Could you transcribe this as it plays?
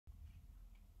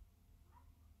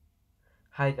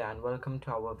Hi there and welcome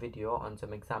to our video on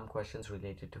some exam questions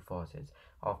related to forces.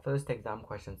 Our first exam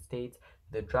question states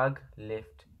the drag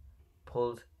lift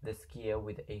pulls the skier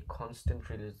with a constant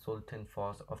resultant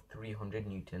force of 300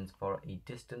 newtons for a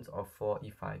distance of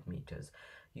 45 meters.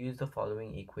 Use the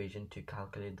following equation to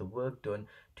calculate the work done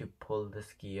to pull the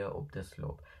skier up the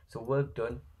slope. So work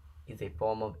done is a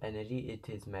form of energy. It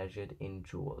is measured in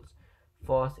joules.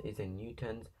 Force is in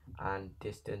newtons and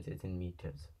distance is in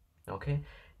meters. Okay,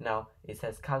 now it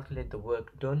says calculate the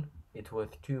work done. It's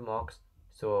worth 2 marks,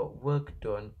 so work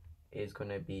done is going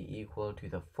to be equal to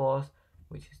the force,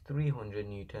 which is 300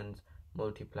 newtons,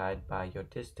 multiplied by your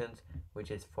distance, which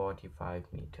is 45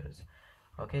 meters.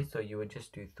 Okay, so you would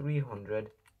just do 300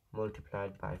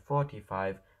 multiplied by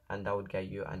 45 and that would get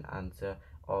you an answer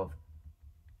of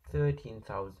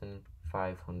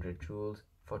 13,500 joules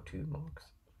for 2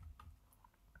 marks.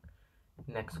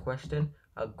 Next question.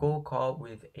 A go-kart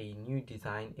with a new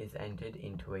design is entered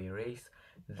into a race.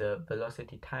 The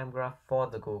velocity time graph for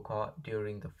the go-kart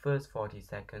during the first 40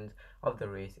 seconds of the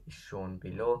race is shown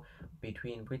below.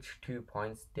 Between which 2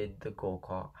 points did the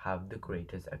go-kart have the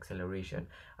greatest acceleration?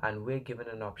 And we're given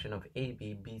an option of A,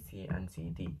 B, B, C and C,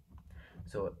 D.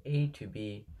 So A to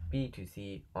B, B to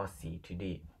C or C to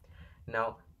D.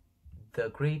 Now the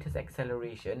greatest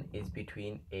acceleration is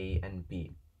between A and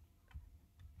B.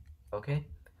 Okay,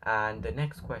 and the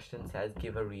next question says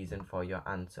give a reason for your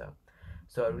answer.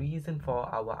 So a reason for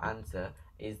our answer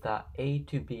is that A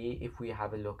to B, if we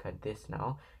have a look at this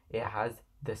now, it has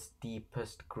the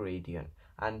steepest gradient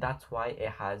and that's why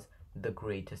it has the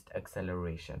greatest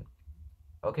acceleration.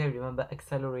 Okay, remember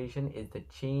acceleration is the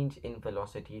change in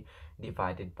velocity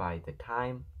divided by the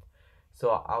time.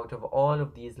 So out of all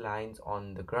of these lines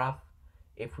on the graph,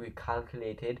 if we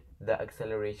calculated the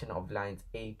acceleration of lines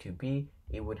A to B,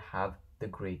 it would have the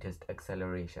greatest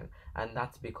acceleration, and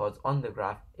that's because on the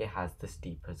graph it has the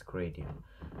steepest gradient.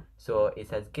 So it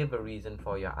says give a reason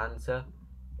for your answer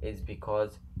is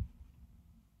because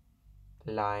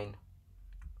lines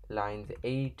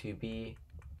A to B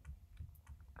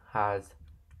has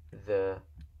the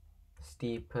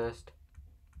steepest,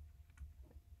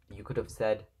 you could have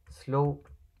said slope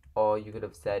or you could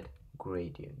have said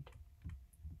gradient.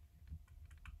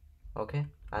 Okay,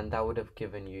 and that would have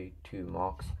given you 2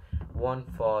 marks, one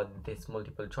for this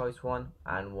multiple choice one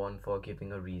and one for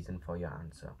giving a reason for your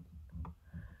answer.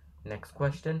 Next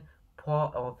question.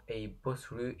 Part of a bus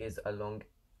route is along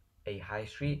a high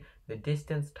street. The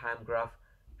distance time graph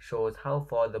shows how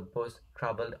far the bus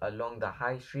traveled along the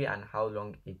high street and how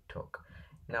long it took.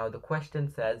 Now the question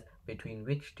says between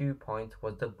which 2 points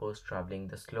was the bus traveling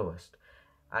the slowest,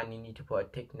 and you need to put a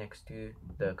tick next to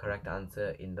the correct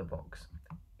answer in the box.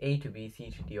 A to B,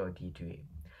 C to D or D to E.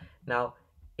 Now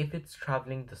if it's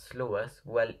traveling the slowest,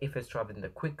 well, if it's traveling the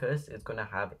quickest, it's going to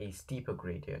have a steeper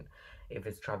gradient. If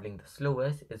it's traveling the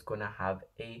slowest, it's going to have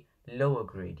a lower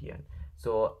gradient.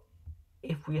 So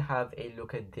if we have a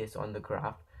look at this on the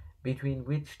graph, between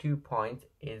which 2 points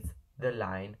is the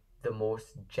line the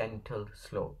most gentle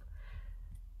slope?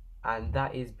 And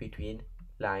that is between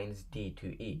lines D to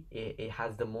E. It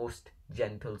has the most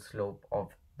gentle slope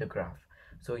of the graph.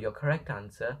 So your correct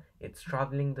answer, it's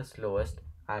traveling the slowest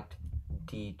at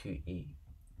D to E.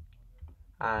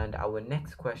 And our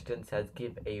next question says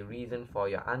give a reason for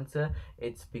your answer.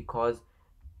 It's because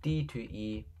D to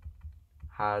E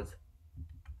has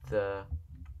the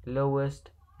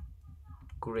lowest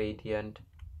gradient.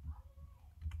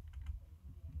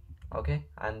 Okay,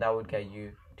 and that would get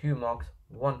you 2 marks,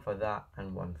 one for that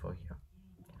and one for here.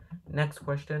 Next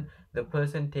question. The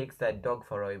person takes their dog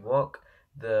for a walk.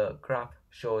 The graph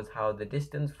shows how the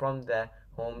distance from their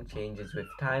home changes with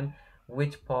time.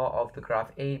 Which part of the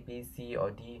graph A, B, C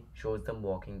or D shows them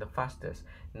walking the fastest?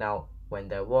 Now when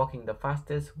they're walking the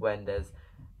fastest, when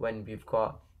we've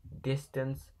got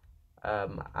distance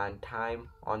and time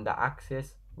on the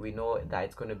axis, we know that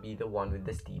it's going to be the one with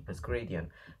the steepest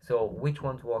gradient. So which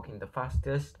one's walking the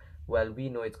fastest? Well, we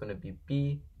know it's going to be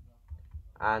B,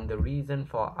 and the reason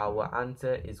for our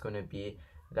answer is going to be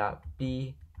that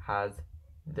B has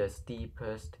the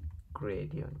steepest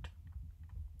gradient.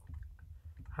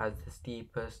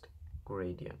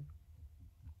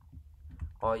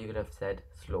 Or you could have said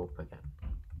slope again.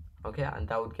 Okay, and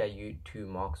that would get you 2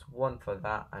 marks, one for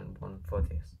that and one for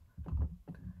this.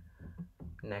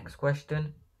 Next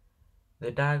question.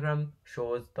 The diagram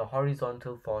shows the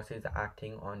horizontal forces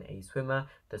acting on a swimmer.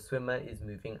 The swimmer is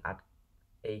moving at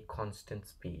a constant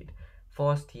speed.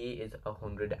 Force T is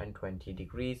 120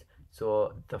 degrees.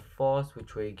 So the force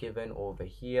which we're given over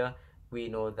here, we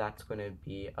know that's going to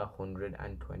be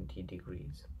 120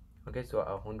 degrees. Okay, so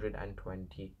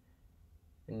 120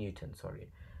 Newton, sorry.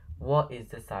 what is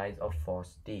the size of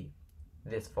force D?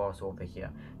 This force over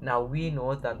here. Now we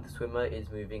know that the swimmer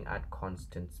is moving at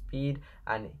constant speed,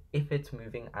 and if it's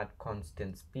moving at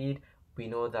constant speed, we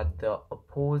know that the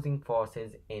opposing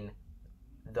forces in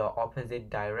the opposite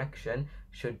direction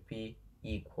should be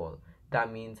equal.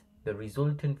 That means the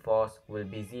resultant force will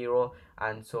be 0,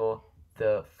 and so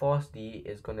the force D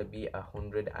is going to be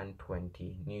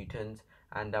 120 newtons,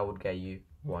 and that would get you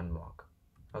 1 mark.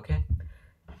 Okay,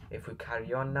 if we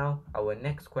carry on now, our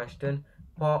next question: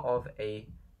 part of a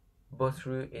bus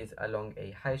route is along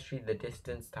a high street. The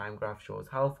distance time graph shows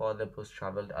how far the bus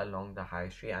traveled along the high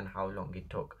street and how long it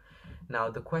took. Now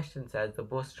the question says the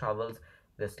bus travels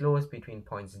the slowest between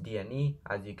points D and E.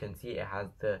 As you can see, it has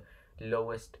the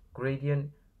lowest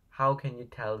gradient. How can you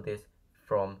tell this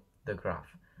from the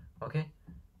graph? Okay,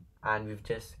 and we've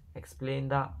just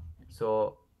explained that.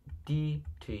 So D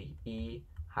to E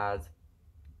has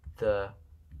the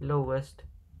lowest,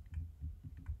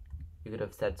 you could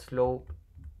have said slope,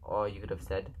 or you could have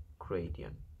said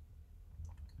gradient.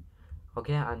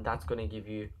 Okay, and that's going to give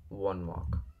you 1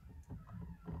 mark.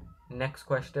 Next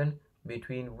question: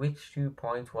 between which 2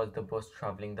 points was the bus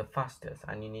traveling the fastest?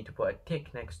 And you need to put a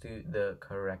tick next to the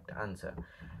correct answer.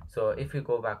 So if you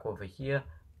go back over here,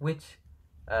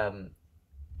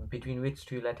 between which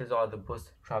 2 letters are the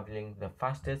bus traveling the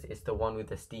fastest? It's the one with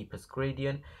the steepest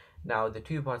gradient. Now the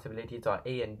 2 possibilities are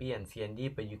A and B and C and D,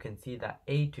 but you can see that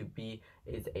A to B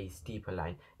is a steeper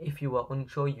line. If you were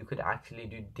unsure, you could actually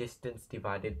do distance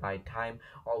divided by time,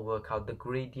 or work out the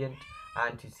gradient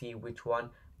and to see which one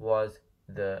was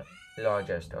the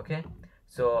largest. Okay,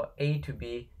 so A to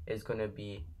B is going to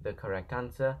be the correct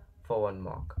answer for 1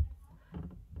 mark.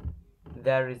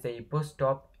 There is a bus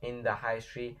stop in the high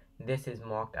street. This is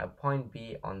marked at point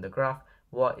B on the graph.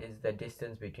 What is the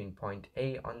distance between point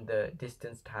A on the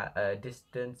distance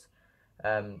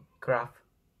graph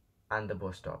and the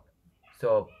bus stop?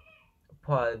 So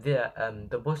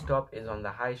the bus stop is on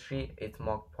the high street. It's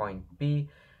marked point B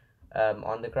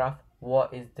on the graph.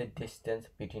 What is the distance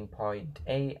between point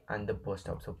A and the bus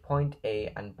stop? So point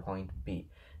A and point B.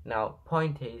 Now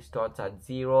point A starts at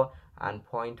 0 and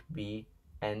point B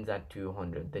ends at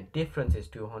 200. The difference is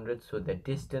 200, so the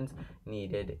distance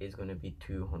needed is going to be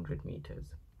 200 meters.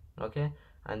 Okay,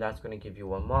 and that's going to give you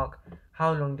 1 mark.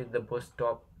 How long did the bus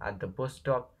stop at the bus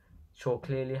stop? Show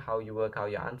clearly how you work out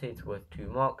your answer. It's worth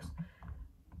 2 marks.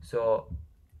 So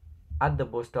at the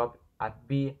bus stop at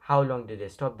B, how long did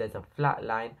it stop? There's a flat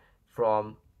line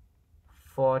from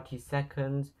 40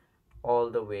 seconds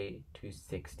all the way to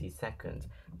 60 seconds.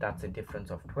 That's a difference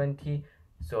of 20.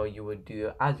 So you would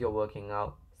do, as you're working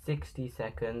out, 60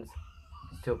 seconds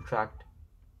subtract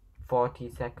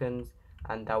 40 seconds,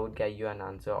 and that would get you an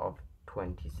answer of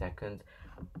 20 seconds,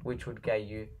 which would get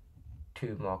you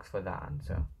 2 marks for that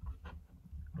answer.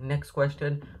 Next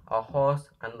question: a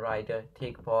horse and rider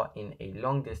take part in a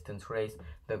long distance race.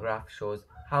 The graph shows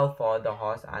how far the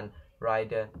horse and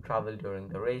rider traveled during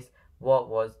the race. What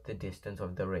was the distance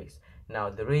of the race?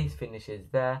 Now the race finishes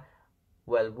there.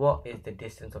 Well, what is the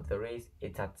distance of the race?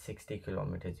 It's at 60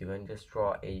 kilometers. You can just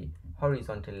draw a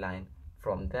horizontal line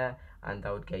from there, and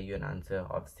that would get you an answer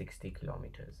of 60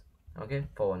 kilometers. Okay,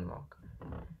 for 1 mark.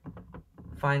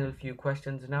 Final few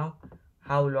questions now.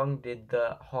 How long did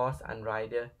the horse and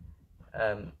rider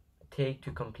take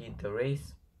to complete the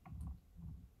race?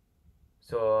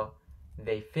 So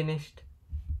they finished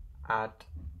at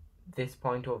this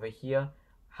point over here.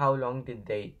 How long did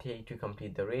they take to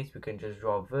complete the race? We can just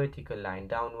draw a vertical line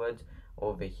downwards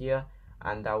over here,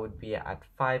 and that would be at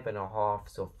 5.5,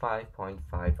 so 5.5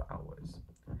 hours.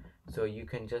 So you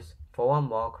can just, for 1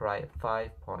 mark, write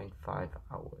 5.5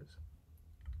 hours.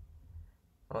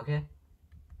 Okay,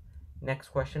 next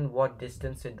question: what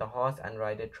distance did the horse and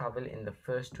rider travel in the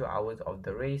first 2 hours of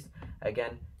the race?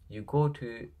 Again, you go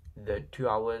to the 2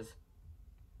 hours,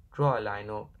 draw a line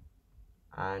up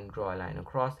and draw a line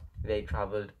across. They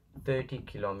traveled 30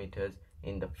 kilometers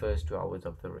in the first 2 hours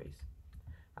of the race,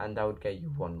 and that would get you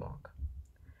 1 mark.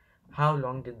 How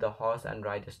long did the horse and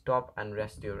rider stop and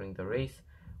rest during the race?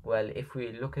 Well, if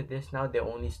we look at this now, they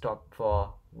only stopped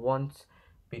for once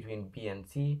between B and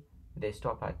C. They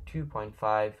stop at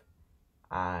 2.5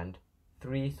 and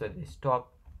 3, so they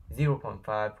stop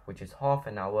 0.5, which is half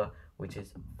an hour, which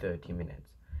is 30 minutes.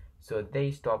 So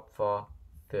they stopped for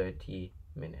 30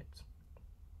 minutes.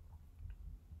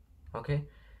 Okay,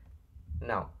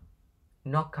 now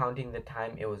not counting the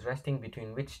time it was resting,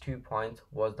 between which 2 points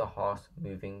was the horse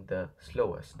moving the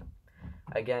slowest?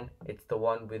 Again, it's the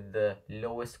one with the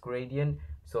lowest gradient,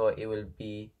 so it will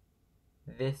be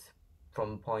this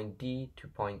from point D to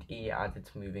point E as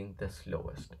it's moving the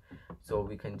slowest. So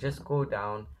we can just go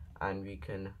down and we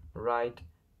can write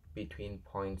between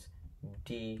points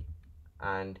D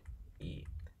and E.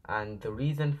 And the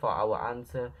reason for our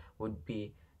answer would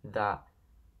be that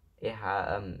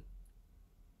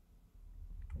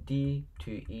D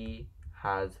to E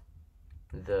has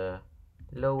the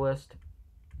lowest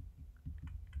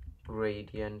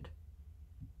gradient,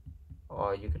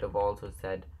 or you could have also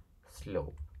said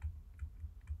slope.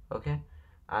 Okay,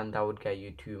 and that would get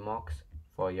you 2 marks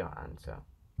for your answer.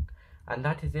 And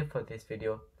that is it for this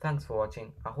video. Thanks for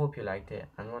watching. I hope you liked it.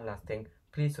 And one last thing,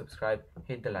 please subscribe,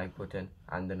 hit the like button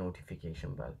and the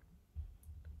notification bell.